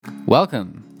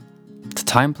Welcome to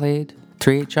Time Played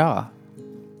 3HR.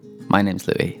 My name's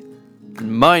Louis.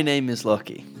 My name is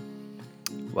Lockie.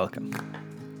 Welcome to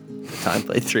Time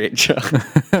Played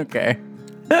 3HR. Okay.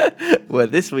 Well,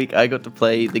 this week I got to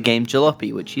play the game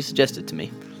Jalopy, which you suggested to me.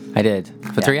 I did.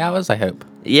 For 3 hours, I hope.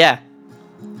 Yeah.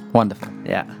 Wonderful.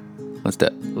 Yeah. Let's do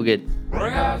it. All good.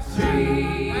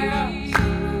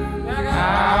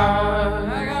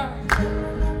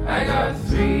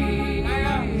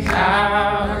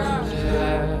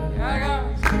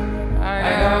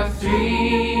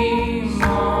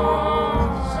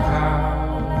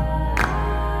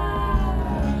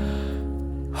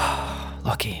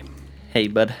 Lucky. Hey,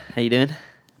 bud. How you doing?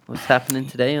 What's happening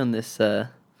today on this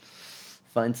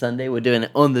fine Sunday? We're doing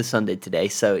it on the Sunday today,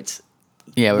 so it's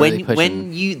Yeah, we're really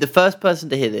pushing. the first person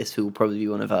to hear this, who will probably be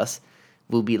one of us,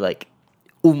 will be like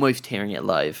almost hearing it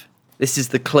live. This is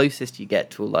the closest you get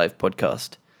to a live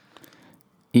podcast,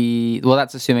 Well,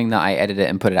 that's assuming that I edit it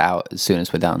and put it out as soon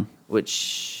as we're done.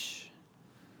 which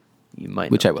you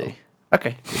might Which not I will. do.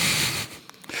 Okay.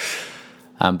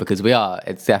 Because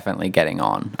it's definitely getting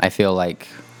on. I feel like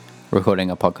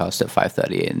recording a podcast at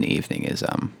 5:30 in the evening is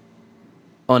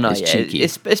Oh no, It's yeah, cheeky.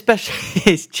 especially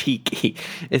it's cheeky,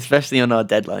 especially on our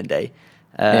deadline day.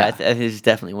 Yeah. I think this is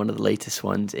definitely one of the latest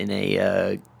ones in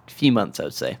a few months, I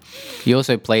would say. You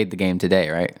also played the game today,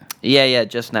 right? Yeah,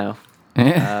 just now.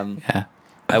 Yeah.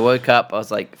 I woke up. I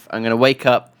was like, I'm gonna wake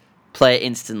up, play it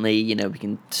instantly. You know, we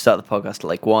can start the podcast at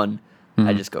like 1.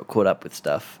 I just got caught up with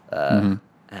stuff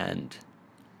and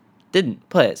didn't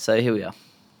play it. So here we are.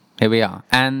 Here we are.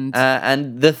 And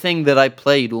And the thing that I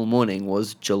played all morning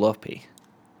was Jalopy.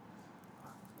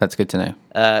 that's good to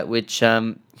know. Which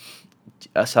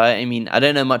so I mean I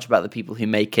don't know much about the people who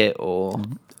make it or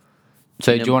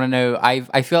So you do know- you want to know?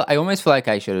 I almost feel like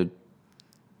I should.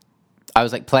 I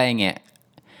was like playing it,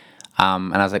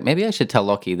 and I was like, maybe I should tell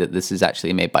Lockie that this is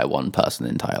actually made by one person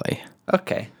entirely.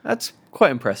 okay, that's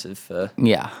quite impressive for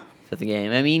Yeah. the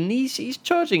game. I mean he's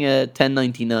charging a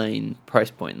 $10.99 price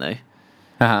point though.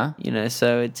 You know,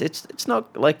 so it's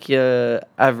not like your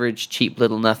average cheap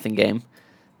little nothing game.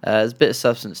 There's a bit of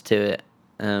substance to it,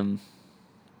 and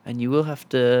you will have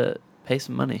to pay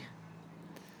some money.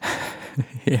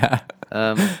 Yeah.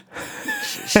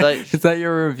 Shall I, Is that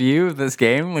your review of this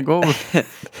game? Like, what?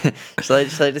 shall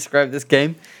I describe this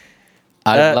game?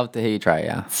 I'd love to hear you try.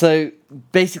 Yeah. So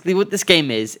basically, what this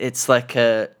game is, it's like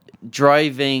a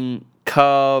driving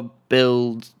car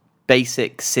build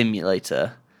basic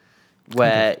simulator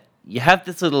where you have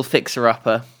this little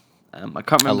fixer-upper. I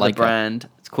can't remember the Leica. brand.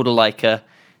 It's called a Leica,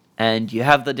 and you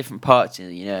have the different parts.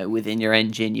 You know, within your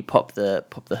engine, you pop the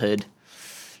hood,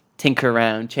 tinker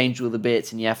around, change all the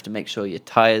bits, and you have to make sure your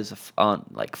tires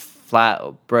aren't like flat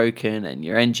or broken, and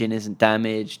your engine isn't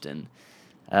damaged, and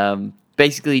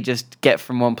basically just get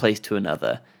from one place to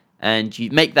another. And you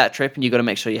make that trip, and you got to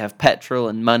make sure you have petrol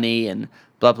and money and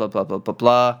blah blah blah blah blah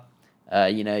blah.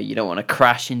 You know, you don't want to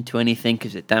crash into anything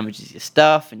because it damages your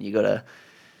stuff, and you got to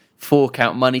fork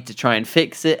out money to try and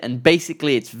fix it. And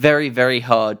basically, it's very, very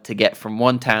hard to get from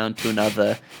one town to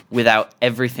another without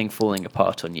everything falling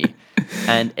apart on you.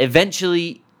 And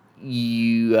eventually,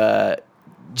 you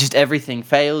just everything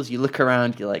fails. You look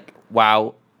around, you're like,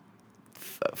 wow,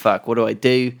 fuck, what do I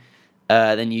do?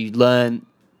 Then you learn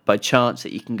by chance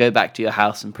that you can go back to your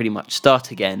house and pretty much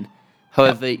start again.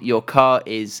 However, your car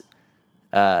is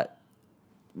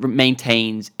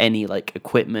maintains any like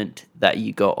equipment that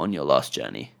you got on your last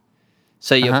journey.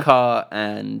 So your car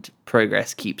and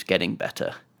progress keeps getting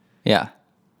better, Yeah.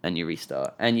 and you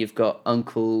restart. And you've got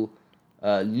Uncle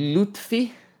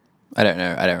Lutfi, I don't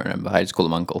know. I don't remember. I just call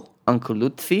him Uncle. Uncle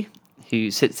Lutfi, who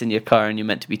sits in your car, and you're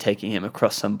meant to be taking him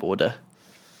across some border,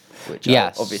 which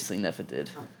Yes. I obviously never did.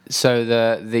 So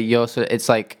it's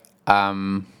like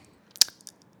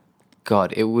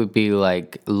God, it would be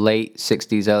like late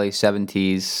 60s, early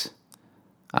 70s,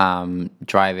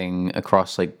 driving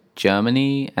across like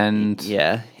Germany and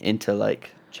Yeah, into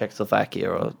like Czechoslovakia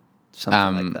or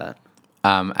something like that.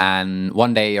 and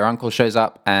one day your uncle shows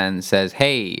up and says,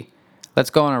 "Hey, let's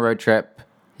go on a road trip.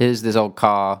 Here's this old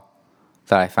car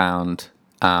that I found.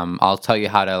 I'll tell you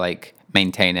how to like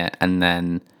maintain it, and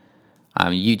then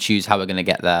you choose how we're gonna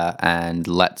get there, and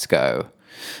let's go."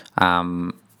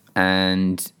 And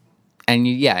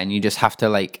you just have to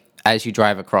like as you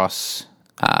drive across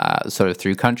sort of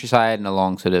through countryside and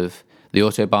along sort of the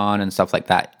autobahn and stuff like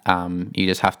that. You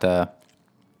just have to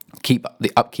keep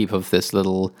the upkeep of this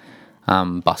little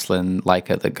bustling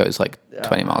Leica that goes like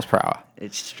 20 miles per hour.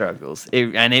 It struggles.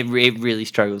 It really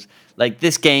struggles. Like,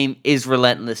 this game is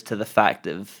relentless to the fact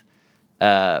of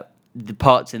the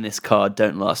parts in this car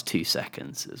don't last 2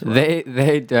 seconds as well.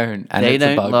 They don't, and They it's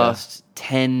a don't bugger. last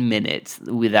 10 minutes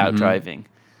without driving.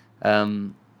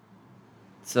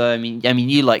 So I mean,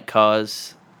 you like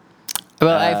cars.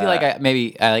 Well, I feel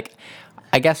like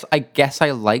I guess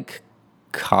I like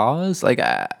cars. Like,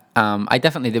 I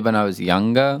definitely did when I was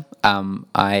younger.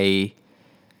 I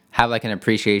have like an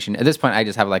appreciation at this point. I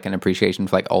just have like an appreciation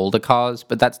for like older cars,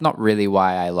 but that's not really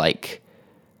why I like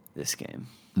This game.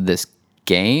 this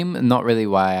game. Not really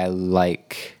why I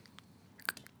like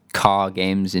car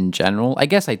games in general. I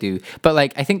guess I do, but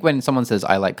like I think when someone says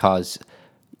I like cars,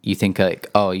 you think like,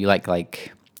 oh, you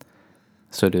like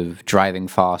sort of driving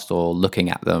fast or looking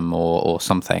at them or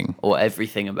something. Or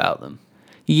everything about them.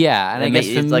 Yeah, and I guess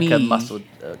for it's me, like a muscle,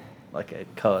 like a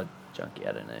car junkie.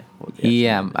 I don't know. What the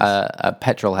yeah, actual name is. a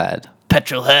petrol head.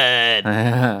 Petrol head.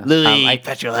 Louis, I-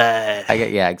 petrol head.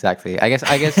 Yeah, exactly. I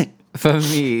guess for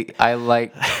me, I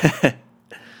like.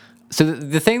 So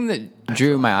the thing that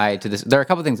drew my eye to this, there are a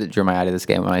couple of things that drew my eye to this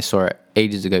game when I saw it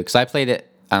ages ago, because I played it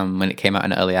when it came out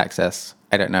in early access.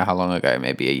 I don't know how long ago,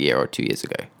 maybe a year or 2 years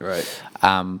ago. Right.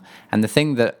 And the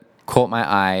thing that caught my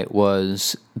eye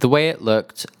was the way it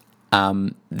looked.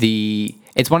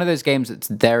 It's one of those games that's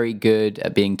very good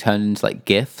at being turned into like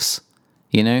GIFs,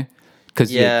 you know,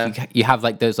 because Yeah. you have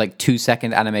like those like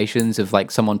 2-second animations of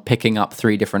like someone picking up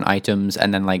 3 different items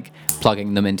and then like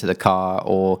plugging them into the car,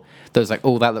 or those like,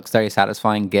 oh, that looks very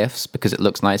satisfying GIFs because it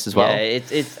looks nice as well. Yeah,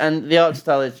 it's and the art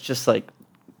style is just like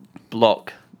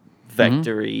block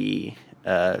vectory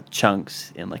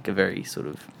chunks in like a very sort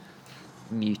of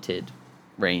muted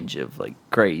range of like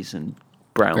grays and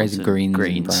browns Grays and greens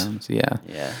and browns, yeah.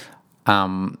 Yeah.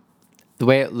 The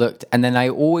way it looked, and then I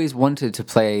always wanted to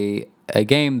play a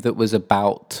game that was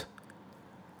about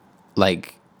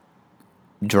like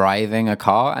driving a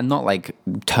car and not like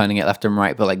turning it left and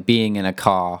right, but like being in a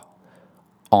car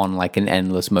on like an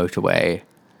endless motorway.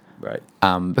 Right.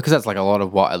 Because that's like a lot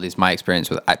of what at least my experience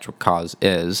with actual cars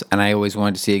is, and I always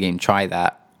wanted to see a game try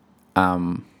that.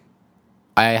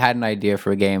 I had an idea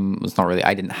for a game. It was not really.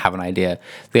 I didn't have an idea.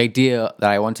 The idea that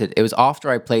I wanted, it was after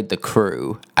I played The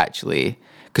Crew, actually,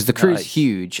 because The Crew is Nice.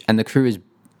 huge, and the crew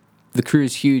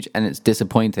is huge, and it's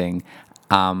disappointing,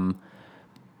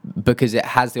 because it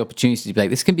has the opportunity to be like,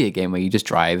 this can be a game where you just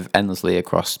drive endlessly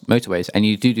across motorways, and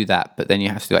you do that, but then you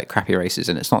have to do like crappy races,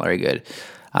 and it's not very good,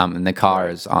 and the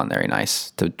cars aren't very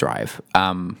nice to drive.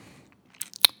 But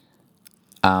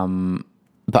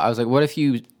I was like, what if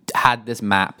you had this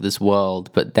map, this world,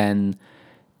 but then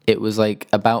it was like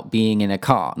about being in a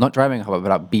car, not driving a car, but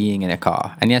about being in a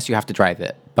car. And yes, you have to drive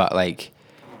it, but like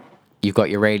you've got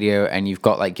your radio and you've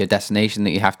got like your destination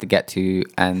that you have to get to,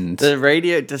 and Does the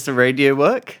radio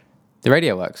work? the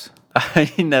radio works. I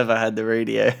never had the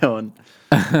radio on.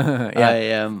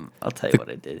 I'll tell you what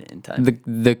I did in time.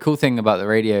 The cool thing about the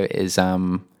radio is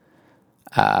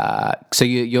so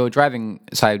you're driving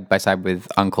side by side with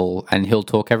Uncle, and he'll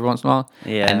talk every once in a while.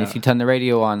 Yeah. And if you turn the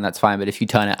radio on, that's fine. But if you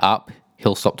turn it up,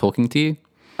 he'll stop talking to you.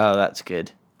 Oh, that's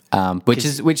good. Which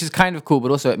is kind of cool,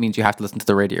 but also it means you have to listen to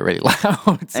the radio really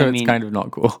loud, so it's kind of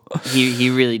not cool. He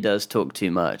really does talk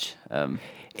too much.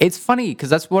 It's funny because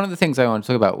that's one of the things I want to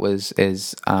talk about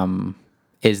is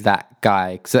that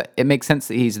guy, because it makes sense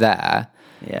that he's there,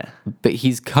 Yeah. but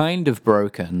he's kind of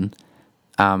broken,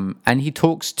 and he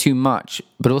talks too much,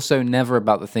 but also never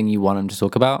about the thing you want him to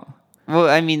talk about. Well,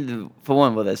 I mean, for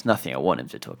one, there's nothing I want him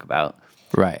to talk about.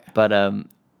 Right. But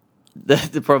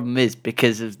the problem is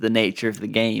because of the nature of the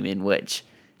game, in which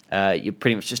you're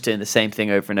pretty much just doing the same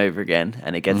thing over and over again,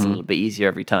 and it gets a little bit easier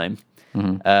every time.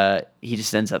 He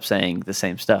just ends up saying the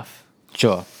same stuff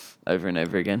Sure. over and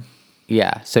over again.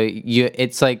 Yeah. So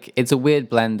it's like it's a weird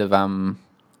blend of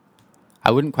I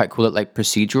wouldn't quite call it like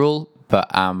procedural, but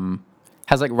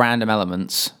has like random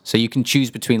elements. So you can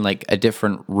choose between like a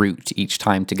different route each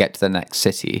time to get to the next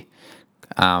city.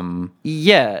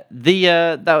 Yeah,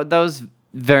 that was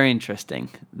very interesting.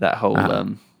 That whole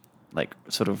like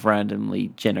sort of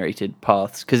randomly generated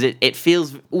paths, because it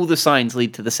feels all the signs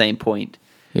lead to the same point.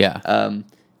 Yeah.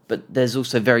 But there's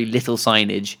also very little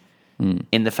signage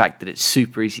in the fact that it's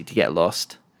super easy to get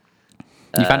lost.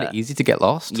 You found it easy to get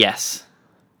lost? Yes.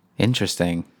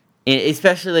 Interesting.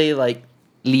 Especially like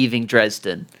leaving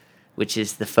Dresden, which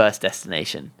is the first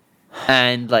destination,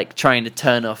 and like trying to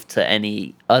turn off to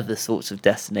any other sorts of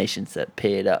destinations that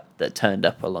turned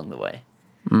up along the way.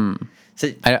 So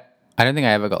I don't think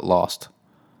I ever got lost.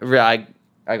 I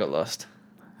got lost.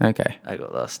 Okay. I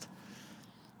got lost.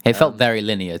 It felt very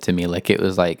linear to me. Like it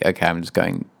was like, okay, I'm just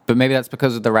going. But maybe that's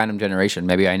because of the random generation.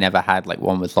 Maybe I never had like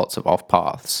one with lots of off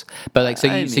paths. But like, so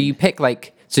you pick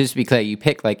like So just to be clear, you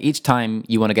pick like each time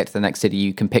you want to get to the next city,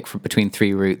 you can pick from between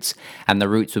 3 routes, and the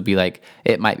routes would be like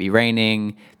it might be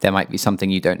raining, there might be something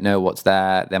you don't know what's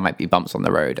there might be bumps on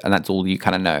the road, and that's all you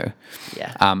kind of know.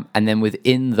 Yeah. And then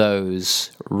within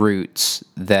those routes,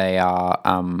 there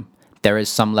is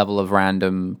some level of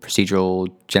random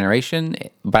procedural generation,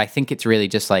 but I think it's really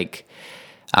just like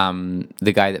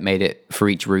the guy that made it for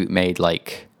each route made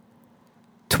like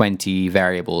 20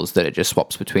 variables that it just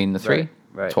swaps between the three.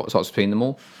 Right. Swaps between them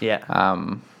all. Yeah.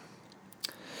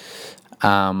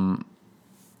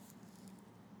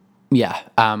 Yeah.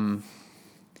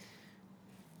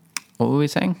 What were we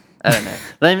saying? I don't know.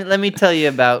 Let me tell you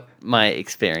about my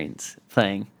experience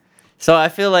playing. So I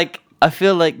feel like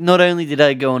not only did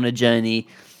I go on a journey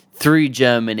through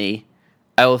Germany,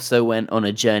 I also went on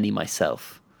a journey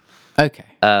myself. Okay.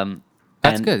 That's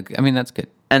and- good. I mean, that's good.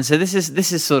 And so this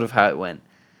is sort of how it went.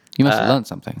 You must have learned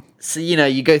something. So,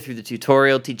 you go through the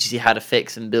tutorial, teaches you how to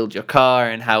fix and build your car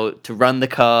and how to run the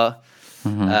car.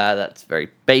 That's very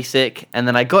basic. And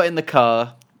then I got in the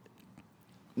car,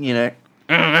 turn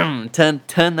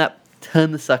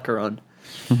the sucker on,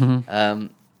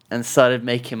 and started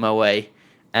making my way.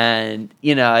 And,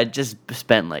 I just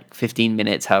spent like 15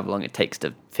 minutes, however long it takes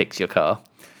to fix your car.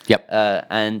 Yep.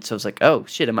 And so I was like, oh,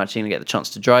 shit, I'm actually going to get the chance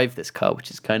to drive this car, which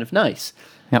is kind of nice.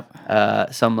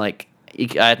 Yep. So I'm like,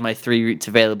 I had my 3 routes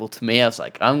available to me. I was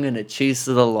like, I'm going to choose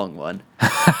the long one.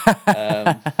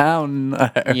 Oh, no.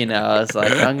 I was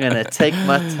like, I'm going to take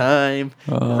my time.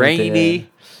 Rainy.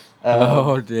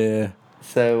 Dear. Dear.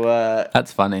 So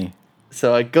That's funny.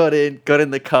 so I got in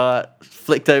the car,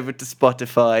 flicked over to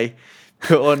Spotify,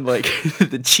 put on like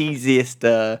the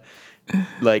cheesiest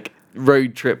like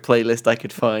road trip playlist I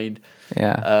could find.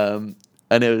 Yeah.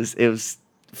 And it was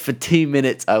for 2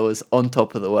 minutes I was on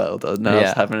top of the world. I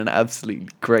was having an absolutely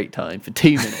great time for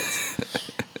 2 minutes.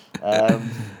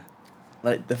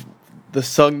 Like the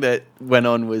song that went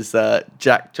on was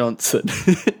Jack Johnson.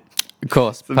 Of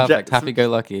course. Perfect. Happy go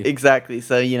lucky. Exactly.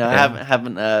 So I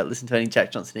haven't listened to any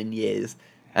Jack Johnson in years,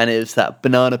 and it was that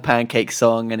banana pancake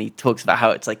song, and he talks about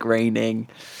how it's like raining.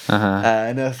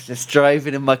 And I was just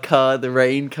driving in my car, the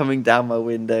rain coming down my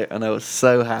window, and I was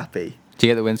so happy. Do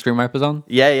you get the windscreen wipers on?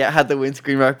 Yeah, I had the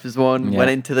windscreen wipers on,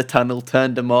 went into the tunnel,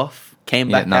 turned them off, came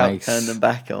back out, turned them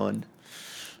back on.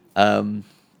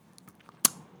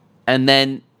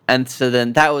 And so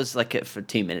then that was like it for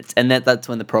 2 minutes, and that's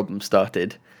when the problem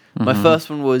started. My first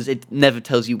one was it never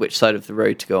tells you which side of the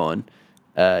road to go on.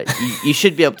 You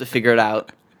should be able to figure it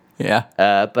out. Yeah.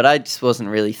 But I just wasn't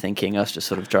really thinking. I was just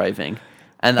sort of driving.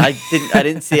 And I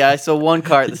didn't see, I saw one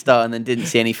car at the start and then didn't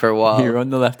see any for a while. You're on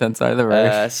the left-hand side of the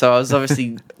road. So I was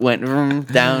obviously went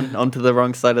down onto the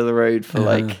wrong side of the road for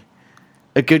like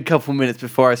a good couple minutes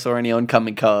before I saw any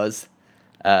oncoming cars.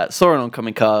 Saw an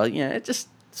oncoming car, it just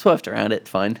swerved around it,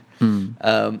 fine.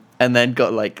 And then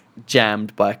got like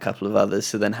jammed by a couple of others,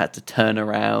 so then had to turn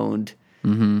around,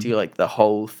 do like the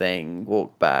whole thing,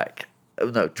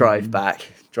 drive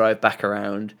back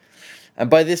around. And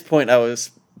by this point I was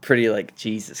pretty like,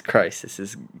 Jesus Christ, this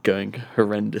is going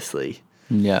horrendously.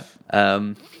 Yeah.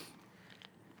 And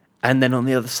then on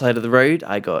the other side of the road,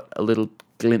 I got a little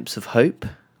glimpse of hope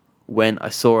when I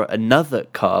saw another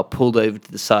car pulled over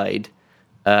to the side,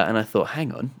 and I thought,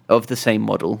 hang on, of the same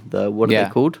model. What are they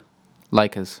called?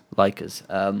 Likers. I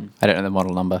don't know the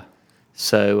model number.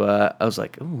 So I was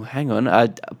like, oh, hang on.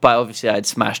 But obviously I'd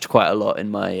smashed quite a lot in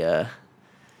my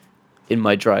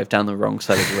drive down the wrong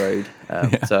side of the road.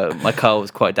 So my car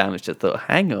was quite damaged. I thought,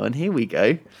 hang on, here we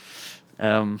go.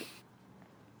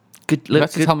 Good. You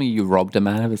have to tell me you robbed a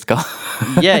man of his car.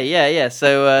 Yeah.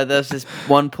 So there was this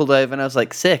one pulled over, and I was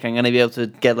like, sick. I'm going to be able to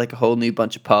get like a whole new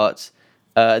bunch of parts.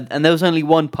 And there was only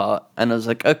one part, and I was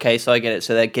like, okay, so I get it.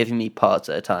 So they're giving me parts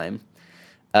at a time.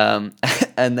 And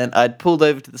then I'd pulled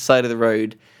over to the side of the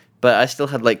road, but I still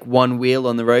had like one wheel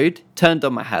on the road, turned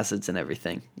on my hazards and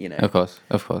everything, Of course.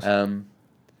 And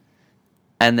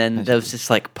then there was this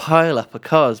like pile up of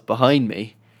cars behind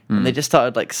me, and they just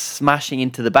started like smashing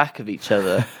into the back of each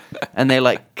other, and they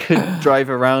like couldn't drive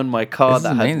around my car.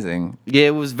 This is amazing. Yeah,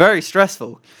 it was very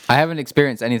stressful. I haven't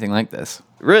experienced anything like this.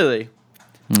 Really?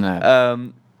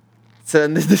 No. So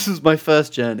and this was my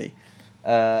first journey.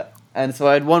 And so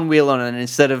I had one wheel on, and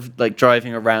instead of like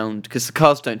driving around, because the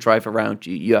cars don't drive around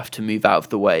you, you have to move out of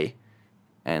the way,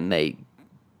 and they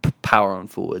power on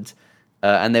forwards.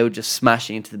 And they were just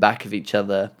smashing into the back of each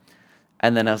other.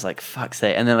 And then I was like, fuck's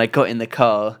sake. And then I got in the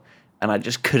car, and I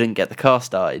just couldn't get the car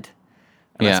started.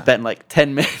 And I spent like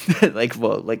 10 minutes,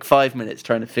 like 5 minutes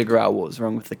trying to figure out what was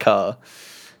wrong with the car.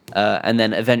 And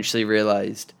then eventually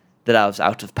realized that I was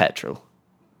out of petrol.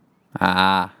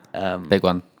 Big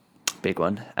one. big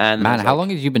one. And I Man, was how like- long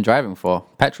have you been driving for?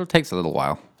 Petrol takes a little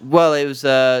while. Well, it was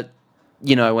I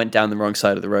went down the wrong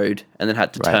side of the road and then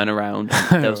had to Right. turn around.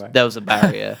 There was a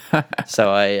barrier,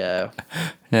 so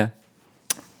Yeah.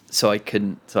 I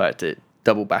couldn't. So I had to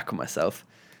double back on myself,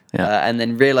 Yeah. and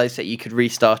then realized that you could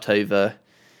restart over,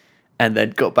 and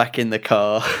then got back in the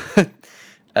car,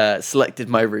 selected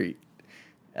my route.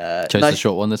 Chose the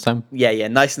short one this time? Yeah,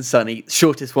 nice and sunny,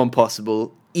 shortest one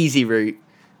possible, easy route.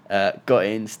 Got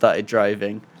in, started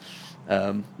driving.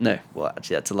 Actually,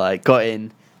 that's a lie. Got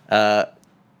in,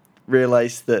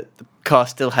 realized that the car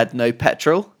still had no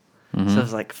petrol. So I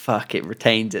was like, fuck, it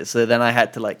retained it. So then I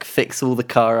had to like fix all the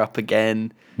car up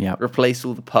again, Yep. replace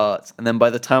all the parts. And then by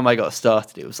the time I got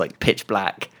started, it was like pitch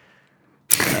black.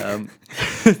 So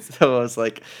I was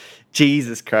like,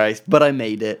 Jesus Christ. But I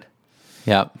made it.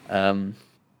 Yep.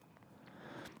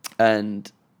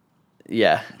 And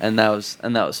yeah, and that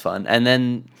was fun. And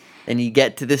then you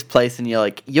get to this place and you're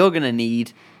like, you're going to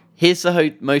need, here's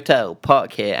the motel,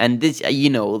 park here. And this,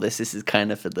 all this is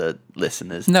kind of for the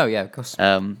listeners. No, yeah, of course.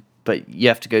 But you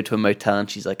have to go to a motel, and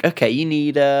she's like, okay, you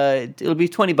need, it'll be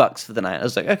 $20 for the night. I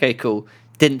was like, okay, cool.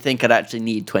 Didn't think I'd actually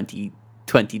need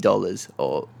 $20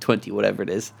 or 20, whatever it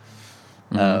is.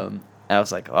 I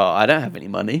was like, oh, I don't have any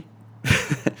money.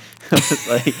 I was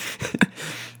like,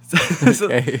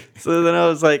 Okay. so then I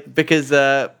was like, because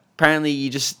apparently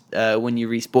you just, when you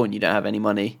respawn, you don't have any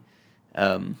money.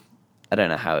 I don't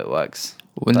know how it works.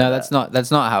 Well, no, that's not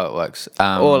how it works.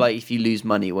 Or like if you lose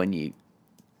money when you,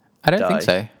 I don't think die.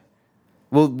 so.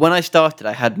 well, when I started,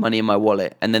 I had money in my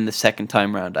wallet, and then the second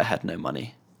time round, I had no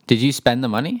money. Did you spend the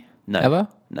money? No. Ever?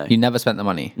 No. You never spent the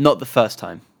money? Not the first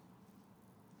time.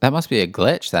 That must be a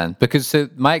glitch then. Because so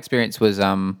my experience was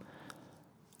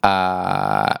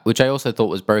which I also thought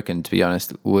was broken, to be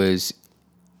honest, was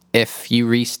if you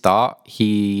restart,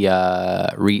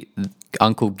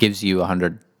 Uncle gives you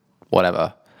 100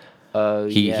 whatever.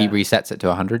 He resets it to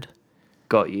 100.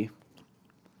 Got you.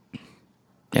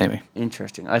 Anyway.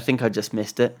 Interesting. I think I just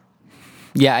missed it.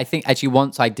 Yeah, I think actually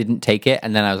once I didn't take it,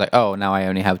 and then I was like, oh, now I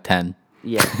only have 10.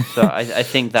 Yeah. So I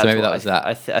think that's So maybe what that was that.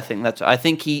 I think that's. I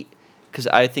think because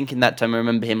I think in that time I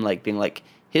remember him like being like,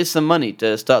 "Here's some money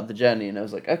to start the journey," and I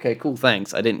was like, "Okay, cool,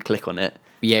 thanks." I didn't click on it.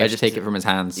 Yeah, I I just take it from his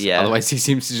hands. Yeah. Otherwise, he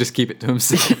seems to just keep it to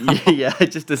himself. Yeah, I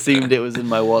just assumed it was in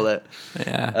my wallet.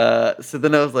 Yeah. So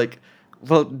then I was like,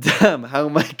 well, damn, how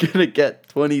am I gonna get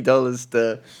 $20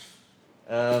 to,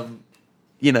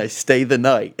 stay the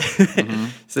night? Mm-hmm.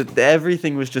 So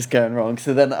everything was just going wrong.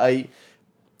 So then I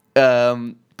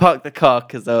parked the car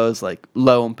because I was like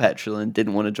low on petrol and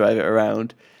didn't want to drive it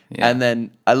around. Yeah. And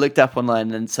then I looked up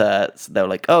online and so they were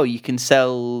like, oh, you can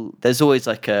sell. There's always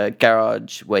like a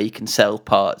garage where you can sell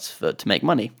parts to make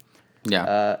money.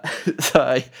 Yeah. So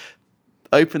I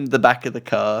opened the back of the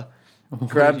car,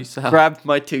 did you sell? grabbed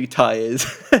my two tires,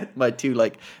 my two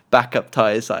like backup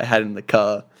tires that I had in the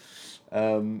car,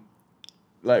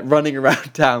 like running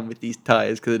around town with these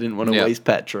tires because I didn't want to Yeah. waste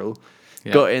petrol.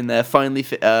 Yeah. Got in there, finally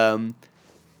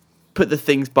put the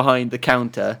things behind the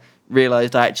counter.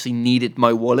 Realized I actually needed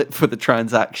my wallet for the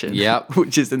transaction. Yep.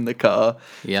 Which is in the car.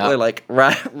 Yep. So I like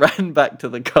ran back to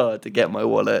the car to get my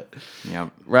wallet. Yeah.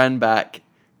 Ran back,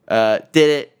 did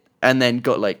it, and then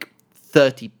got like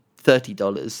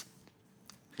 $30.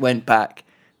 Went back,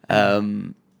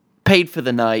 paid for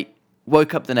the night,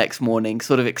 woke up the next morning,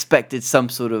 sort of expected some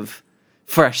sort of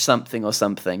fresh something or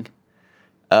something.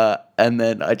 And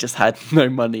then I just had no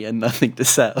money and nothing to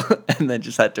sell, and then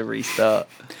just had to restart.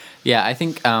 Yeah, I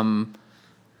think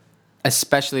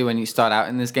especially when you start out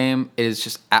in this game, it is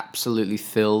just absolutely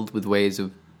filled with ways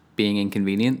of being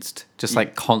inconvenienced. Just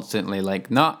like constantly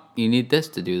like, nah, you need this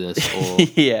to do this or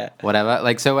Yeah. whatever.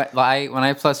 Like so when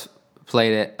I plus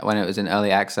played it when it was in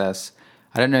early access,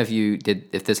 I don't know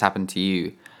if this happened to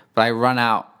you, but I ran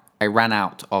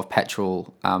out of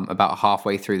petrol about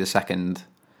halfway through the second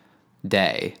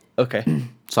day. Okay.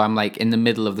 So I'm like in the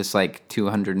middle of this like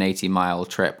 280-mile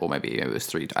trip, or maybe it was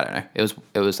 3. I don't know.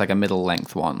 It was like a middle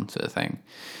length one sort of thing.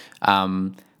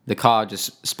 The car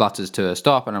just splutters to a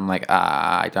stop, and I'm like,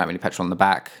 I don't have any petrol in the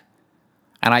back,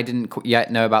 and I didn't yet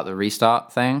know about the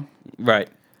restart thing. Right.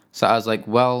 So I was like,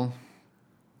 well,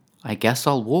 I guess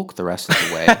I'll walk the rest of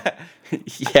the way,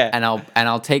 Yeah. and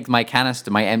I'll take my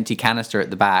empty canister at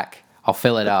the back. I'll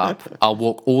fill it up. I'll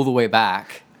walk all the way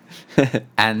back,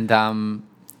 and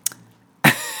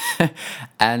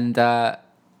and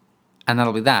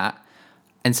that'll be that.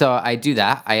 And so I do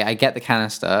that. I get the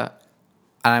canister,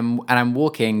 and I'm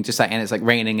walking just like, and it's like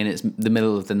raining, and it's the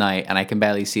middle of the night, and I can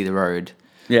barely see the road.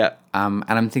 Yeah. And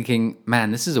I'm thinking,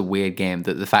 man, this is a weird game.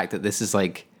 That the fact that this is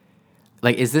like,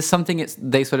 is this something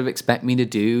they sort of expect me to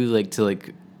do, like to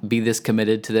like be this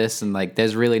committed to this, and like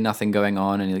there's really nothing going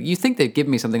on, and you think they'd give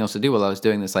me something else to do while I was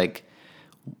doing this like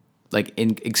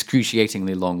in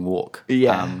excruciatingly long walk.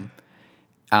 Yeah.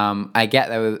 I get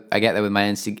there with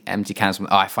my empty cans.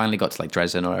 I finally got to like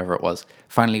Dresden or wherever it was.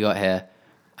 Finally got here.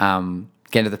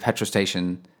 Get to the petrol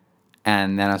station,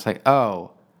 and then I was like,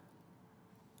 oh,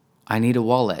 I need a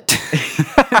wallet.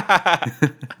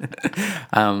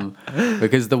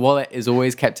 Because the wallet is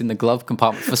always kept in the glove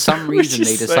compartment. For some reason,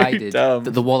 they decided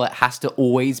that the wallet has to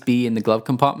always be in the glove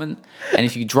compartment. And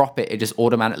if you drop it, it just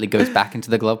automatically goes back into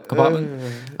the glove compartment,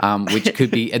 which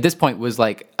could be, at this point, was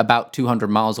like about 200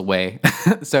 miles away.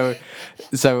 So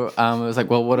I was like,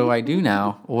 well, what do I do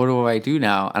now? What do I do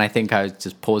now? And I think I was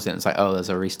just paused it and it's like, oh, there's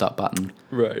a restart button.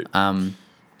 Right.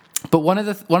 But one of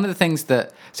the things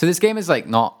that, so this game is like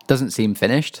doesn't seem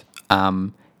finished.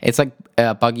 It's like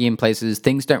buggy in places.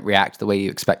 Things don't react the way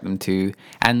you expect them to.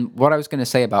 And what I was going to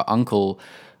say about Uncle,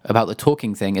 about the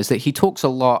talking thing, is that he talks a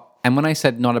lot. And when I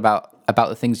said not about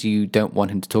the things you don't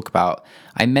want him to talk about,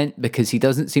 I meant because he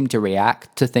doesn't seem to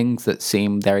react to things that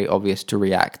seem very obvious to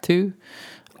react to.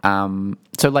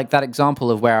 So like that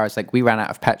example of where I was like, we ran out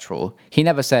of petrol. He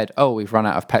never said, oh, we've run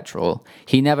out of petrol.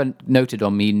 He never noted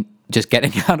on me just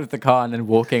getting out of the car and then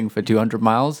walking for 200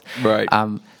 miles. Right.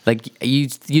 Like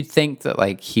you'd think that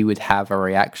like he would have a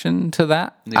reaction to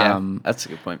that. Yeah, that's a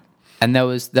good point. And there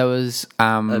was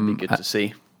That'd be good to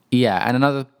see. Yeah, and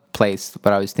another place,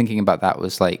 but I was thinking about that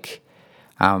was like,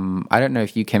 I don't know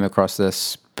if you came across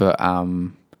this, but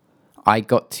I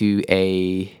got to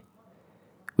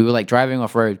we were like driving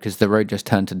off road because the road just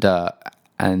turned to dirt,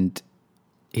 and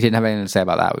he didn't have anything to say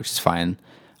about that, which is fine.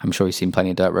 I'm sure he's seen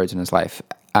plenty of dirt roads in his life.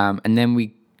 And then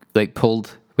we like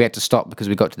we had to stop because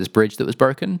we got to this bridge that was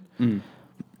broken. And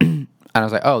I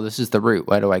was like, oh, this is the route.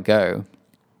 Where do I go?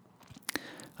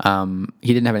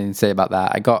 He didn't have anything to say about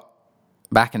that. I got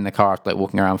back in the car, like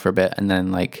walking around for a bit, and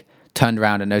then like turned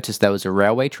around and noticed there was a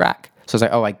railway track. So I was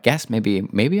like, oh, I guess maybe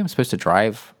I'm supposed to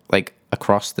drive like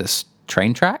across this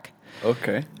train track.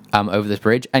 Okay. Over this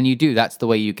bridge. And you do. That's the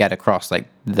way you get across. Like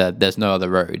there's no other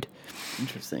road.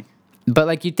 Interesting. But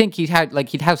like you'd think he'd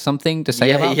have something to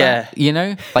say about that, you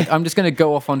know? Like I'm just gonna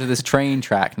go off onto this train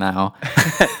track now.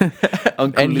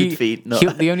 Uncle Ludwig.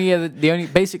 The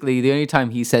only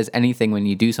time he says anything when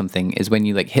you do something is when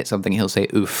you like hit something. He'll say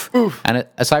oof. And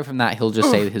aside from that, he'll just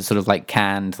say his sort of like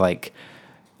canned like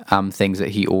things that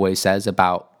he always says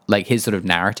about like his sort of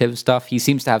narrative stuff. He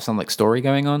seems to have some like story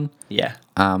going on. Yeah.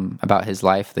 About his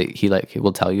life that he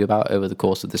will tell you about over the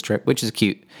course of this trip, which is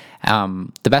cute. The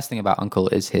best thing about Uncle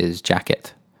is his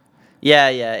jacket. Yeah.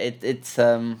 It's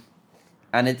and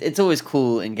it's always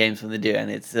cool in games when they do it,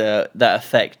 and it's that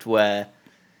effect where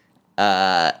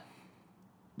the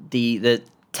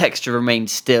texture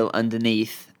remains still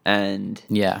underneath, and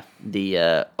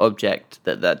the object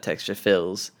that texture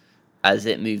fills as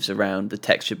it moves around, the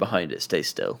texture behind it stays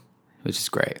still, which is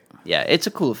great. Yeah, it's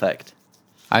a cool effect.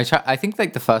 I think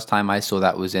like the first time I saw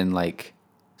that was in like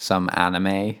some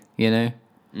anime, you know?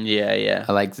 Yeah.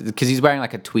 Like because he's wearing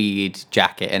like a tweed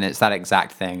jacket, and it's that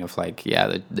exact thing of like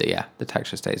the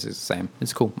texture stays the same.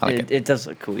 It's cool. I like it. It does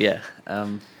look cool. Yeah.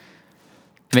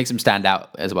 It makes him stand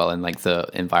out as well in like the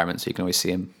environment, so you can always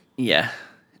see him. Yeah,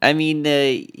 I mean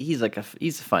he's a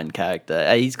fine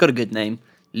character. He's got a good name,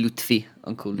 Lutfi,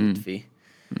 Uncle Lutfi.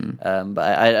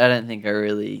 But I don't think I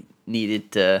really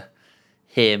needed to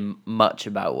hear much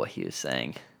about what he was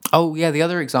saying. Oh yeah, the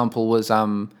other example was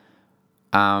I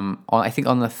think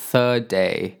on the third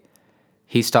day,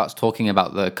 he starts talking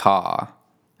about the car,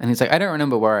 and he's like, I don't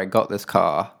remember where I got this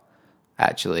car,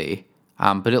 actually,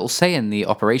 but it'll say in the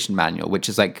operation manual, which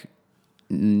is like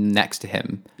next to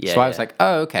him. Yeah, so I was like,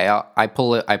 oh okay, I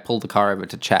pull the car over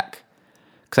to check,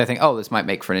 because I think, oh, this might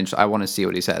make for an I want to see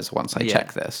what he says once I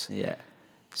check this. Yeah.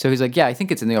 So he's like, yeah, I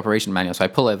think it's in the operation manual. So I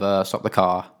pull over, stop the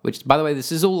car. Which, by the way,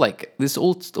 this is all like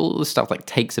all this stuff like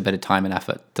takes a bit of time and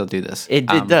effort to do this. It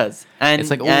does, and it's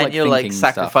like all and like you're like thinking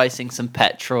sacrificing some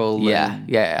petrol.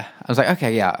 Yeah. I was like,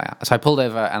 okay, yeah. So I pulled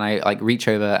over and I like reach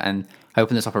over and I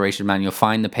open this operation manual,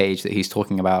 find the page that he's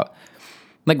talking about,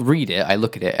 like read it. I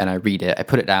look at it and I read it. I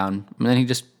put it down, and then he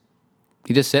just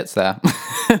sits there.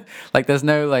 Like there's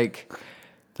no like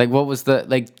what was the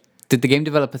like. Did the game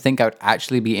developer think I would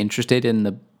actually be interested in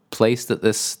the place that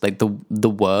this, like the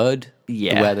word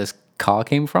where this car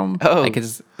came from? Oh. Like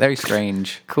it's very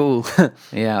strange. Cool.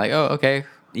 Yeah, like, oh, okay.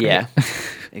 Great. Yeah,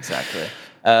 exactly.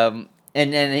 And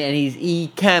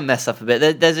he can mess up a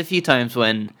bit. There's a few times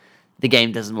when the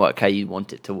game doesn't work how you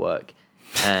want it to work.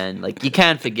 And like you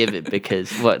can forgive it because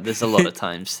there's a lot of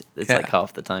times. It's like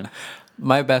half the time.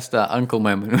 My best uncle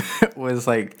moment was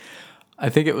like, I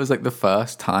think it was like the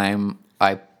first time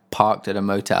I parked at a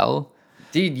motel.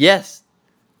 Dude, yes.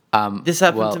 This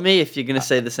happened well, to me. If you're gonna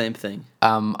say the same thing,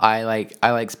 I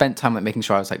spent time like making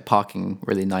sure I was like parking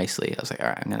really nicely. I was like, all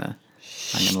right, I'm gonna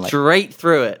like straight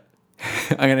through it.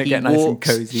 I'm gonna He get nice and walks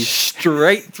cozy.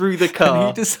 straight through the car.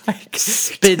 And he just like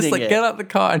spinning it. get out the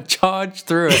car and charge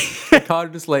through it. The car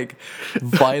just like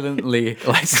violently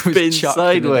like spin was chucked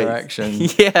sideways. in the direction.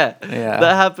 Yeah, Yeah.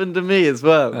 that happened to me as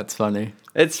well. That's funny.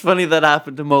 It's funny that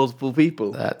happened to multiple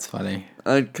people. That's funny.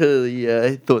 I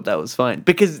clearly thought that was fine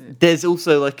because there's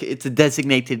also like it's a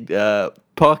designated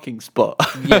parking spot.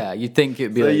 Yeah, you'd think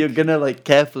it'd be So like you're gonna like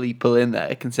carefully pull in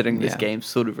there, considering this Yeah. game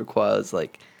sort of requires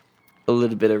like a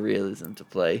little bit of realism to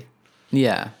play.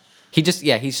 Yeah. He's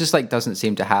just like doesn't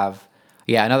seem to have.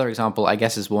 Yeah, another example, I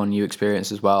guess, is one you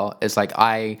experienced as well. Is like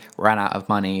I ran out of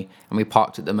money and we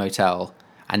parked at the motel,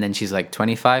 and then she's like,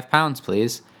 £25,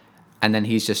 please. And then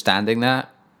he's just standing there,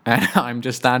 and I'm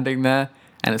just standing there.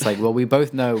 And it's like, well, we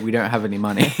both know we don't have any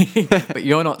money, but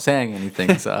you're not saying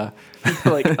anything, so.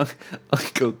 Like,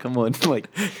 Uncle, come on, like,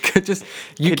 Just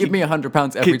you give me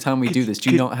 £100 every time we do this.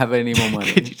 Do you not have any more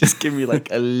money? could you just give me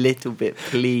like a little bit,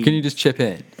 please? Can you just chip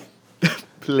in?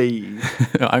 please?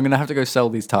 I'm gonna have to go sell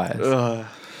these tires. Oh,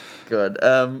 God.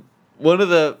 One of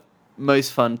the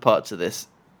most fun parts of this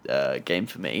game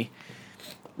for me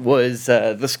was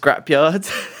the scrapyard.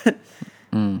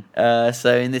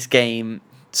 So in this game,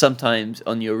 sometimes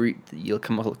on your route you'll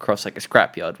come across like a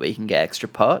scrapyard where you can get extra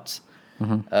parts.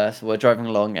 So we're driving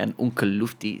along, and Uncle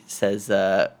Lufty says,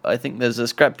 "I think there's a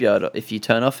scrapyard if you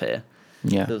turn off here."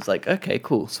 Yeah. So I was like, "Okay,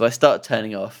 cool." So I start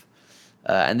turning off,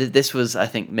 and this was, I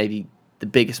think, maybe the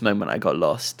biggest moment I got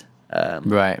lost.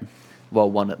 Right. Well,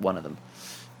 one of them,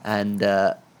 and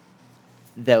it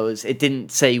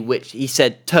didn't say which. He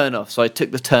said turn off, so I took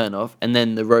the turn off, and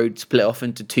then the road split off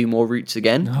into two more routes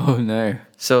again. Oh no.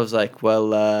 So I was like,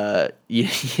 well, you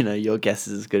know, your guess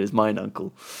is as good as mine,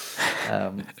 Uncle.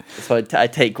 So I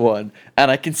take one, and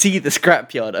I can see the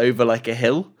scrapyard over like a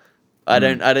hill. I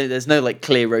don't. There's no like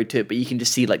clear road to it, but you can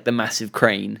just see like the massive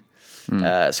crane,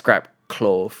 scrap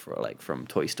claw from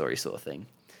Toy Story sort of thing.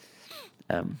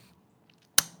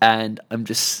 And I'm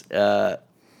just what's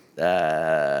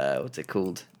it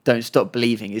called? Don't Stop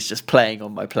Believing is just playing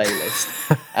on my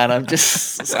playlist, and I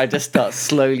just start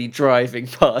slowly driving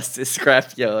past this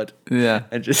scrapyard, Yeah.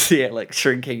 and just see it like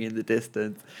shrinking in the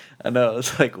distance. And I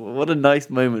was like, well, what a nice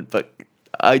moment, but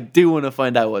I do want to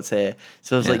find out what's here.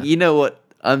 So I was like, Yeah. you know what?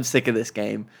 I'm sick of this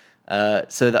game. So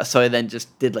I then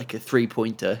just did like a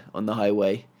 3-pointer on the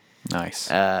highway. Nice.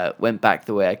 Went back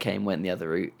the way I came, went the other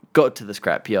route, got to the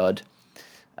scrapyard.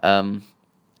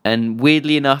 And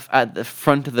weirdly enough, at the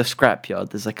front of the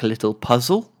scrapyard, there's like a little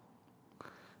puzzle.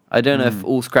 I don't know if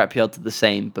all scrapyards are the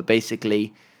same, but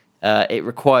basically, it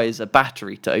requires a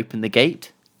battery to open the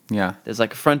gate. Yeah. There's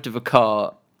like a front of a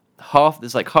car,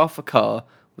 there's like half a car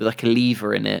with like a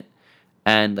lever in it,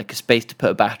 and like a space to put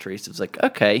a battery. So it's like,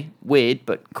 okay, weird,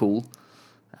 but cool.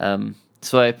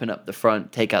 So I open up the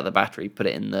front, take out the battery, put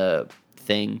it in the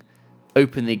thing,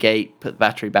 open the gate, put the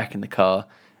battery back in the car,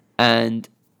 and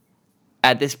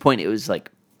at this point it was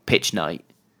like pitch night,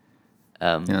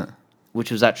 Yeah. which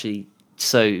was actually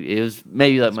it was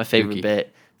maybe like my favorite Spooky.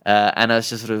 bit. And I was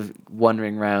just sort of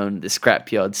wandering around the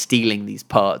scrapyard, stealing these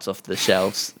parts off the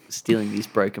shelves, stealing these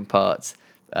broken parts,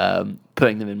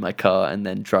 putting them in my car, and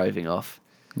then driving off.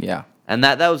 Yeah. And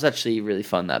that was actually really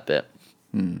fun, that bit.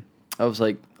 That was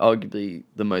like arguably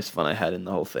the most fun I had in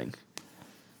the whole thing.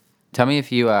 Tell me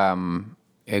if you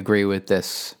agree with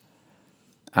this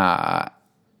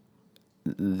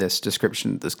this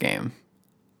description of this game.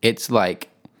 It's like,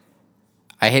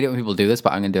 I hate it when people do this,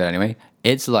 but I'm gonna do it anyway.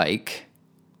 It's like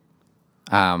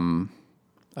a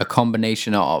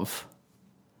combination of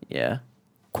Yeah.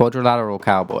 Quadrilateral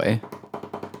Cowboy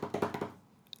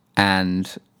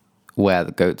and Where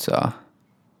the Goats Are.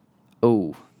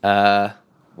 Oh,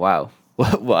 wow.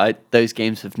 Those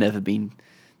games have never been.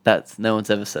 No one's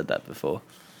ever said that before.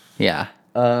 Yeah.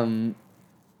 You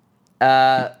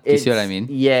see what I mean?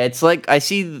 Yeah, it's like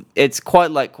it's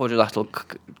quite like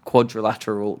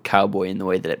quadrilateral Cowboy in the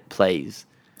way that it plays.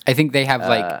 I think they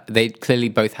have they clearly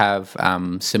both have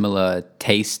similar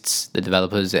tastes, the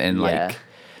developers, in Yeah.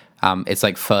 like it's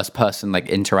like first person, like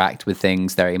interact with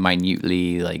things very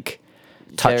minutely, like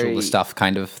touch all Very- the stuff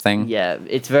kind of thing. Yeah,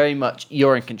 it's very much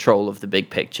you're in control of the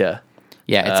big picture.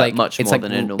 Yeah, it's like much it's more like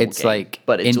than a normal it's game, like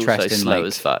but it's interest also in slow like,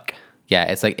 as fuck. Yeah,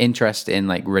 it's like interest in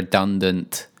like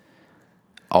redundant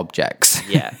objects.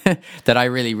 Yeah. That I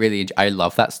really I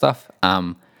love that stuff.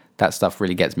 That stuff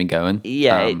really gets me going.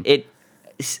 Yeah,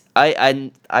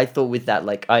 I thought with that,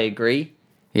 like, I agree.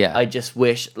 Yeah. I just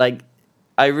wish, like,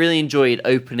 I really enjoyed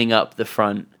opening up the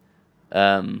front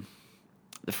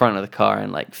the front of the car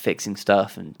and like fixing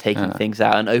stuff and taking things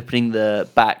out and opening the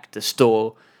back to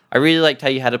store. I really liked how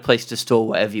you had a place to store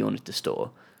whatever you wanted to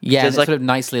store. Yeah, and it like, sort of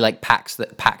nicely like packs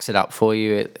it up for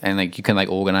you, and like you can like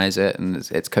organize it, and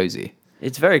it's cozy.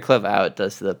 it's very clever how it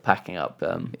does the packing up.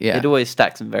 Yeah. It always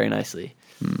stacks them very nicely.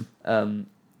 And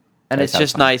it's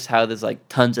just nice how there's like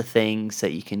tons of things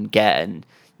that you can get, and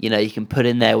you can put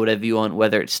in there whatever you want,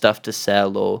 whether it's stuff to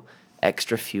sell or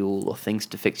extra fuel or things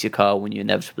to fix your car when you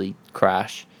inevitably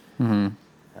crash.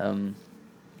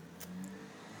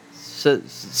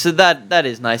 So that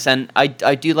is nice, and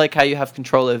I do like how you have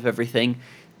control over everything,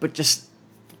 but just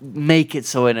make it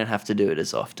so I don't have to do it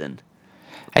as often.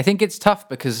 I think it's tough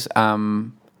because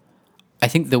I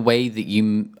think the way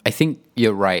that I think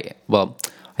you're right. Well,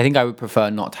 I think I would prefer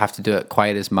not to have to do it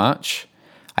quite as much.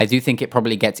 I do think it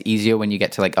probably gets easier when you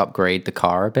get to like upgrade the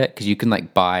car a bit, because you can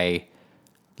like buy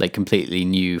like completely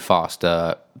new,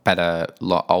 faster, better,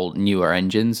 newer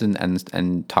engines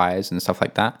and tires and stuff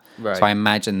like that. Right. So I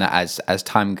imagine that as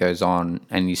time goes on,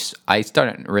 and I still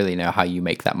don't really know how you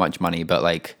make that much money, but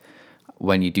like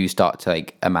when you do start to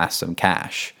like amass some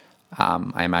cash,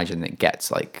 I imagine it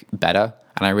gets like better.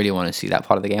 And I really want to see that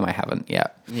part of the game. I haven't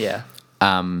yet. Yeah.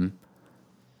 But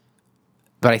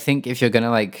I think if you're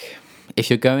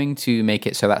going to make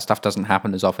it so that stuff doesn't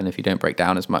happen as often, if you don't break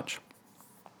down as much,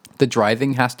 the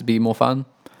driving has to be more fun.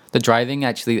 The driving,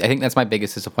 actually, I think that's my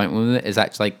biggest disappointment with it, is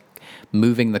actually like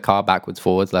moving the car backwards,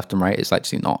 forwards, left and right is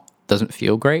actually doesn't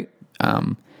feel great.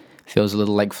 Feels a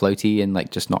little like floaty and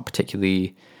like just not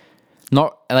particularly,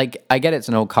 not like, I get it's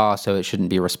an old car, so it shouldn't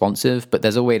be responsive, but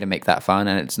there's a way to make that fun,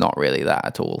 and it's not really that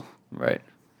at all. Right.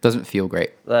 Doesn't feel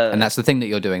great. And that's the thing that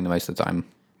you're doing the most of the time.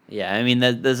 Yeah, I mean,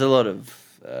 there's a lot of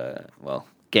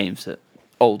games that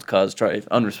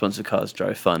unresponsive cars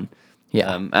drive fun.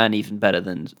 Yeah. And even better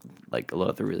than like a lot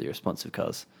of the really responsive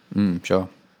cars. Sure.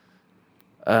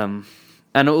 And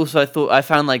also I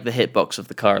found like the hitbox of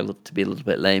the car to be a little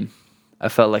bit lame. I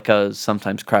felt like I was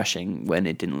sometimes crashing when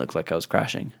it didn't look like I was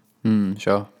crashing.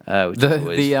 Sure. Which is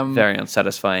always very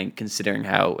unsatisfying, considering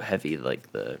how heavy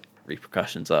like the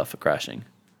repercussions are for crashing.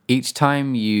 Each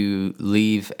time you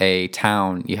leave a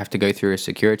town, you have to go through a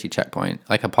security checkpoint,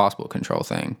 like a passport control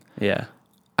thing. Yeah.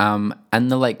 And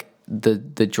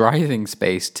the driving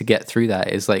space to get through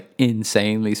that is like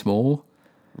insanely small.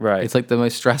 Right. It's like the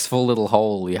most stressful little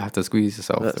hole you have to squeeze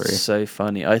yourself That's through. so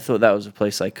funny. I thought that was a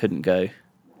place I couldn't go.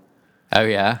 Oh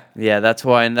yeah. Yeah, that's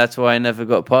why I never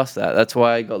got past that. That's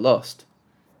why I got lost.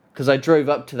 Because I drove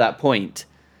up to that point.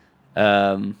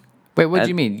 Wait, what do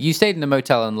you mean? You stayed in a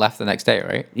motel and left the next day,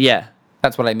 right? Yeah.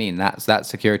 That's what I mean. That's that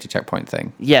security checkpoint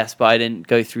thing. Yes, but I didn't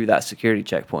go through that security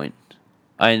checkpoint.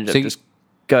 I ended up just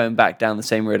going back down the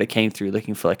same road I came through,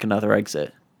 looking for like another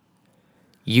exit.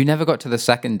 You never got to the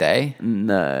second day?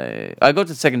 No. I got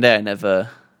to the second day, I never...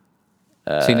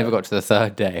 So you never got to the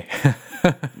third day?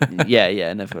 yeah,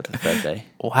 I never got to the third day.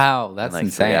 Wow, that's like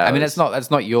insane. 3 hours. I mean,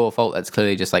 that's not your fault. That's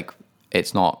clearly just like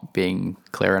it's not being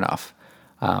clear enough.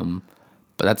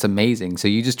 But that's amazing. So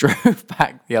you just drove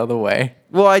back the other way.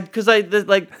 Well, because I had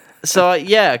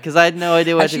no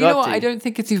idea where Actually, to you know go what? to. I don't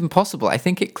think it's even possible. I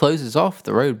think it closes off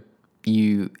the road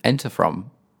you enter from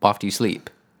after you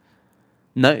sleep.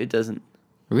 No, it doesn't.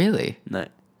 Really? No.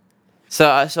 So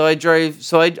I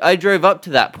drove up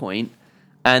to that point,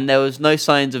 and there was no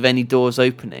signs of any doors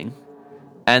opening,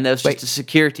 and there was just a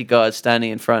security guard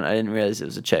standing in front. I didn't realize it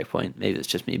was a checkpoint. Maybe it's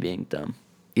just me being dumb.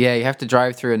 Yeah, you have to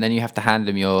drive through, and then you have to hand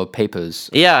him your papers.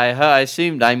 Yeah, I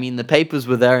assumed. I mean, the papers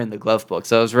were there in the glove box.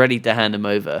 So I was ready to hand them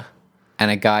over. And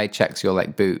a guy checks your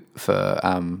like boot for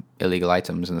illegal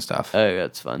items and stuff. Oh,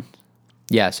 that's fun.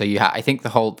 Yeah, so I think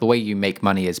the way you make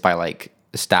money is by like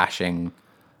stashing.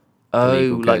 Oh,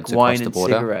 illegal like goods wine across the and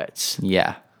border. cigarettes.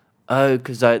 Yeah. Oh,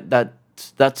 because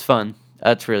that's fun.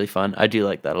 That's really fun. I do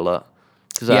like that a lot.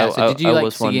 Because Yeah. So did you I like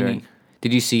was see wondering. any?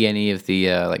 Did you see any of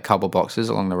the like cardboard boxes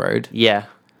along the road, Yeah.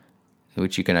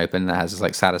 which you can open? That has this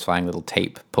like satisfying little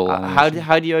tape pull. How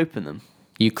do you open them?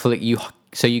 You click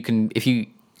so you can, if you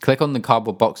click on the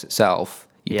cardboard box itself,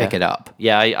 you pick it up.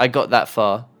 Yeah, I got that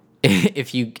far.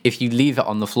 If you leave it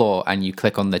on the floor and you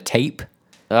click on the tape.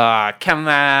 Ah, come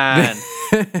on.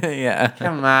 Yeah.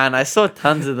 Come on. I saw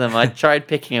tons of them. I tried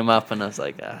picking them up and I was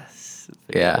like,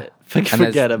 forget it. Forget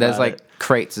And about there's like it.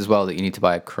 crates as well that you need to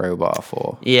buy a crowbar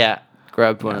for. Yeah,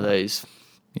 grabbed one of those.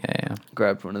 Yeah.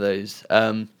 Grabbed one of those.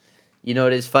 You know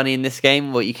what is funny in this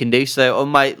game? What you can do? So on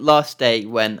my last day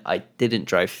when I didn't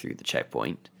drive through the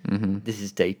checkpoint, this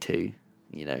is day 2.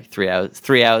 3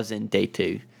 hours in day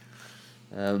 2.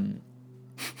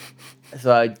 So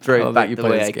I drove back the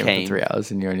way I came. For 3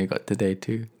 hours and you only got to day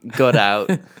 2. Got out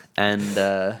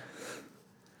and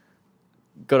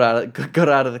got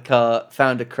out of the car,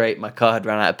 found a crate. My car had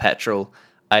run out of petrol.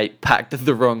 I packed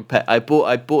the wrong I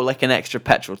bought like an extra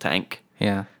petrol tank.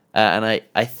 Yeah. And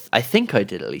I think I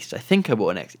did at least. I think I bought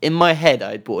an extra. In my head,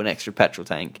 I'd bought an extra petrol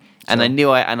tank, and I knew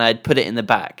I'd put it in the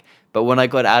back. But when I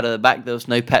got out of the back, there was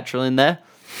no petrol in there,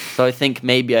 so I think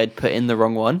maybe I'd put in the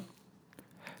wrong one.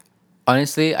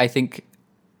 Honestly, I think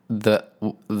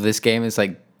this game is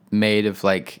like made of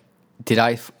like, did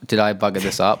I bugger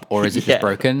this up, or is it Yeah. just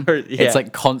broken? Or- yeah. It's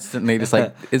like constantly just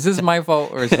like, is this my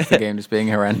fault, or is this the game just being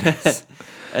horrendous?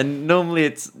 And normally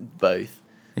it's both.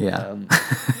 Yeah.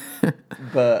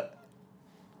 But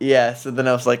yeah, so then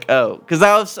I was like, oh, because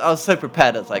I was so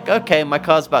prepared. I was like, okay, my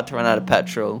car's about to run out of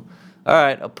petrol. All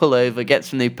right, I'll pull over, get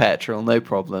some new petrol, no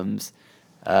problems.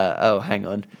 Oh, hang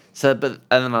on. So, and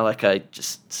then I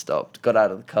just stopped, got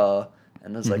out of the car,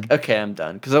 and I was like, okay, I'm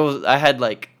done. Because I had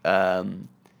like,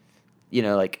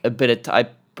 like a bit of, I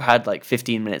had like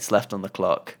 15 minutes left on the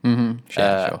clock. Mm-hmm.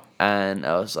 Sure. And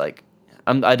I was like,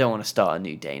 I don't want to start a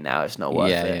new day now. It's not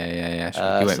worth it. Yeah. Sure.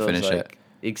 You won't So I was finish like, it.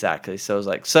 Exactly. So I was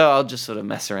like, so I'll just sort of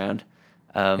mess around.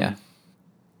 Yeah.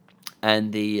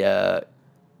 And the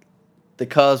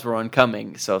cars were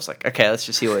oncoming, so I was like, okay, let's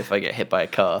just see if I get hit by a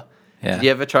car. Yeah. Did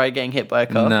you ever try getting hit by a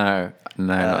car? No,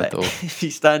 not at all. If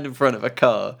you stand in front of a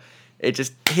car, it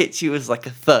just hits you as like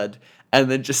a thud,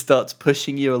 and then just starts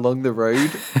pushing you along the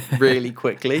road really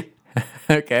quickly.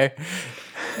 Okay.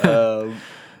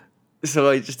 So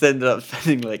I just ended up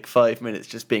spending like 5 minutes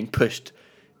just being pushed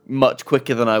much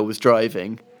quicker than I was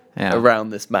driving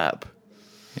around this map.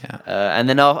 Yeah. And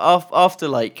then after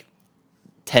like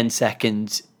 10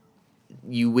 seconds,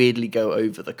 you weirdly go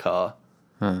over the car.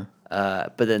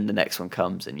 But then the next one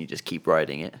comes and you just keep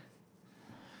riding it.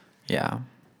 Yeah.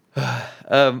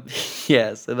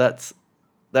 Yeah, so that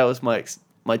was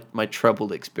my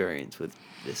troubled experience with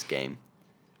this game.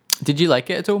 Did you like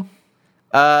it at all?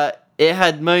 It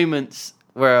had moments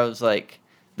where I was like,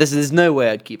 there's no way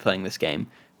I'd keep playing this game.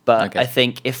 But Okay. I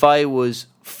think if I was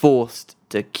forced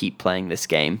to keep playing this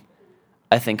game,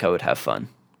 I think I would have fun.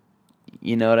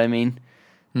 You know what I mean?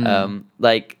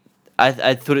 Like,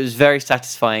 I thought it was very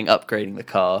satisfying upgrading the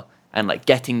car and like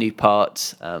getting new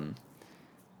parts and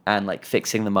like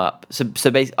fixing them up. So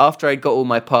basically, after I got all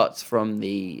my parts from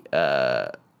the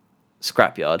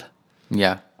scrapyard,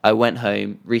 Yeah. I went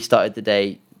home, restarted the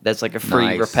day. There's like a free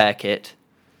Nice. repair kit.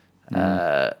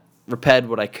 Repaired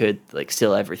what I could, like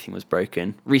still everything was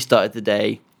broken. Restarted the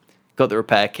day, got the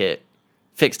repair kit,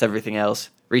 fixed everything else,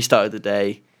 restarted the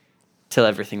day till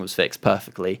everything was fixed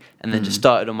perfectly, and then just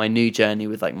started on my new journey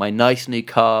with like my nice new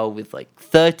car with like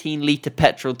 13-liter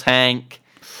petrol tank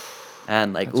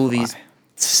and like all these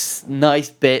nice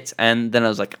bits. And then I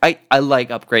was like, I like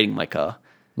upgrading my car.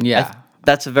 Yeah.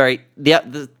 That's a very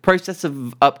the process of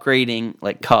upgrading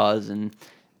like cars and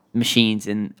machines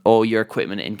and all your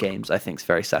equipment in games, I think, is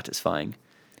very satisfying.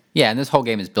 Yeah, and this whole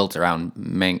game is built around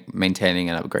maintaining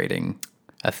and upgrading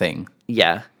a thing.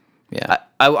 Yeah. Yeah.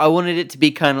 I wanted it to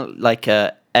be kind of like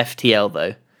a FTL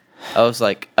though. I was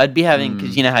like, I'd be having,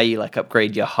 because you know how you like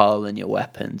upgrade your hull and your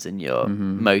weapons and your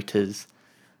motors.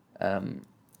 I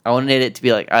wanted it to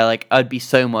be like I'd be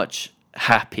so much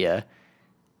happier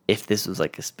if this was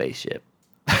like a spaceship.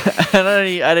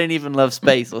 I don't even love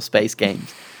space or space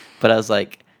games, but I was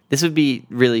like, this would be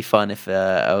really fun if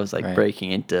I was like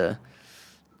breaking into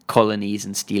colonies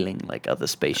and stealing like other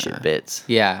spaceship bits.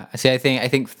 Yeah. See, I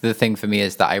think the thing for me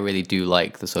is that I really do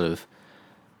like the sort of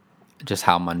just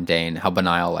how mundane, how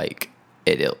banal like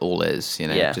it all is, you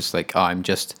know. Yeah. Just like, oh, I'm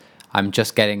just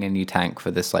getting a new tank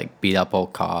for this like beat up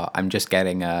old car. I'm just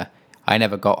getting I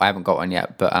haven't got one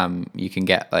yet, but you can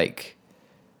get like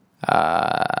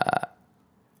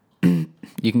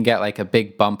you can get like a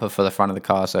big bumper for the front of the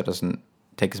car so it doesn't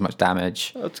take as much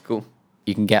damage. Oh, that's cool.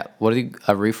 You can get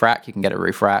a roof rack. You can get a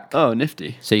roof rack. Oh,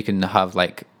 nifty. So you can have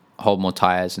like hold more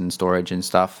tires and storage and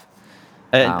stuff.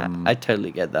 I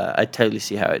totally get that. I totally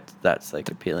see how that's like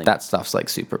appealing. That stuff's like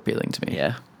super appealing to me.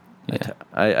 Yeah. Yeah.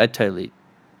 I totally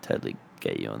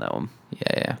get you on that one.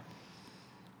 Yeah.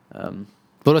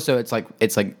 But also it's like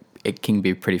it can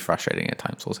be pretty frustrating at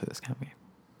times also, this kind of game.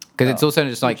 Because it's also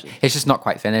just like, it's just not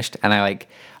quite finished. And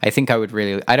I think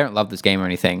I don't love this game or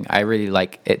anything. I really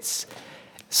like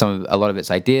a lot of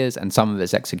its ideas and some of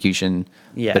its execution,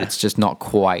 but it's just not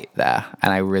quite there.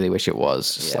 And I really wish it was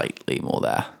slightly more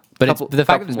there. But the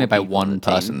fact that it's made by one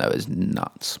person though is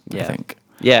nuts, I think.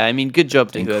 Yeah, I mean, good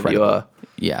job to whoever you are.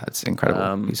 Yeah, it's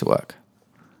incredible piece of work.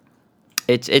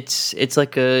 It's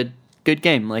like a good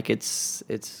game. Like it's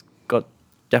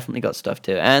definitely got stuff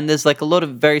to it. And there's like a lot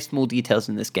of very small details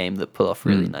in this game that pull off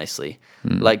really nicely.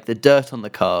 Like the dirt on the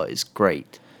car is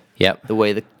great. Yep. The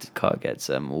way the car gets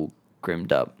all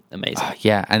grimmed up. Amazing.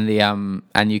 Yeah, and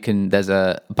and you can, there's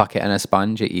a bucket and a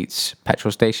sponge at each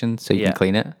petrol station, so you Yeah. can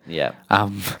clean it. Yeah.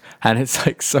 And it's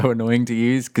like so annoying to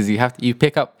use because you can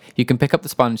pick up the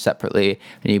sponge separately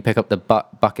and you pick up the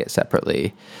bucket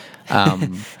separately,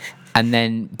 and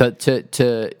then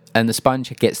and the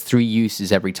sponge gets 3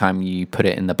 uses every time you put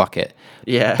it in the bucket.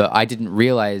 Yeah. But I didn't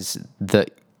realize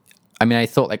that. I mean, I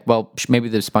thought like, well, maybe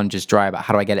the sponge is dry, but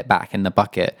how do I get it back in the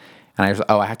bucket? And I was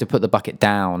like, I have to put the bucket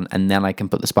down, and then I can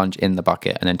put the sponge in the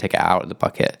bucket, and then take it out of the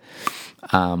bucket.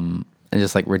 And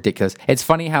just like ridiculous. It's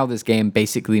funny how this game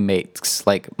basically makes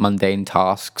like mundane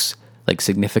tasks like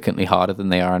significantly harder than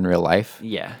they are in real life.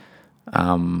 Yeah.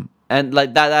 And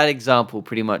like that example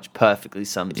pretty much perfectly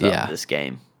sums up this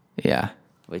game, Yeah.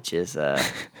 which is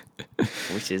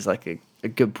like a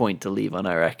good point to leave on,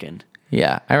 I reckon.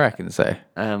 Yeah, I reckon so.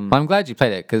 Well, I'm glad you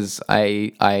played it because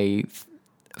I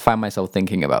find myself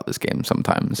thinking about this game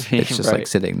sometimes. It's just like Right.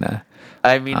 sitting there.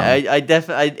 I mean,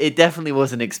 it definitely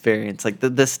was an experience. Like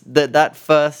that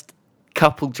first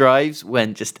couple drives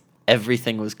when just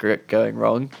everything was going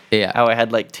wrong. Yeah. How I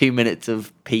had like 2 minutes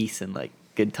of peace and like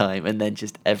good time, and then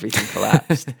just everything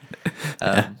collapsed.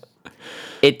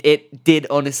 It did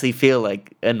honestly feel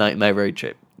like a Nightmare road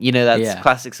trip. You know, that's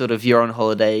classic sort of you're on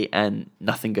holiday and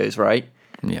nothing goes right.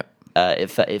 Yep.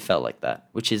 It felt like that,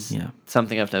 which is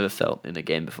something I've never felt in a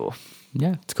game before.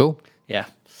 Yeah, it's cool. Yeah.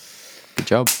 Good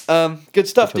job. Good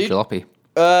stuff, Good job, dude.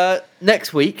 Jalopy.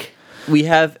 Next week, we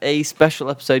have a special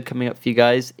episode coming up for you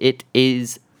guys. It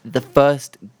is the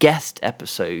first guest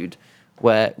episode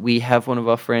where we have one of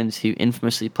our friends who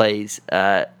infamously plays,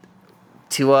 to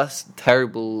us,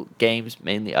 terrible games,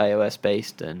 mainly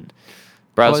iOS-based and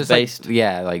browser-based.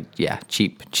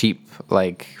 Cheap,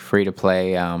 like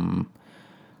free-to-play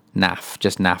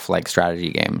NAF like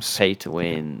strategy games. Pay to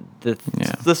win.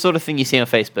 The sort of thing you see on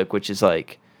Facebook, which is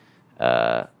like,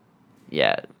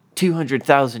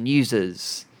 200,000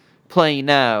 users, play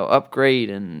now, upgrade,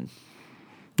 and...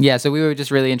 Yeah, so we were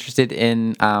just really interested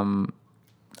in...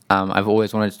 I've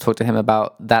always wanted to talk to him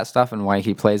about that stuff and why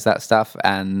he plays that stuff,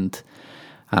 and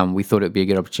we thought it would be a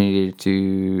good opportunity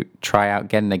to try out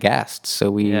getting a guest, so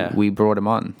we brought him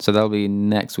on. So that'll be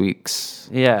next week's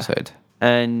episode.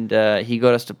 And he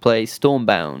got us to play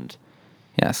Stormbound.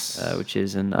 Yes. Which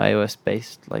is an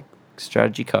iOS-based like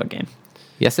strategy card game.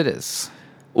 Yes, it is.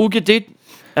 All good, dude.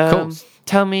 Cool.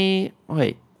 Tell me,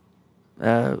 where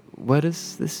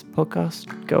does this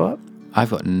podcast go up? I've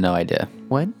got no idea.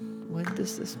 When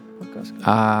does this podcast go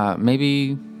up?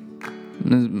 Maybe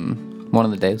one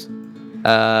of the days.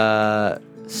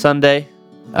 Sunday,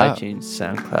 iTunes,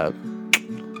 SoundCloud.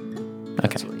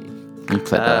 That's Okay. what you You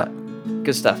played that.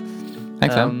 Good stuff.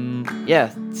 Thanks, man.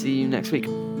 Yeah, see you next week.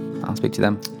 I'll speak to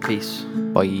them. Peace.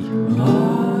 Bye.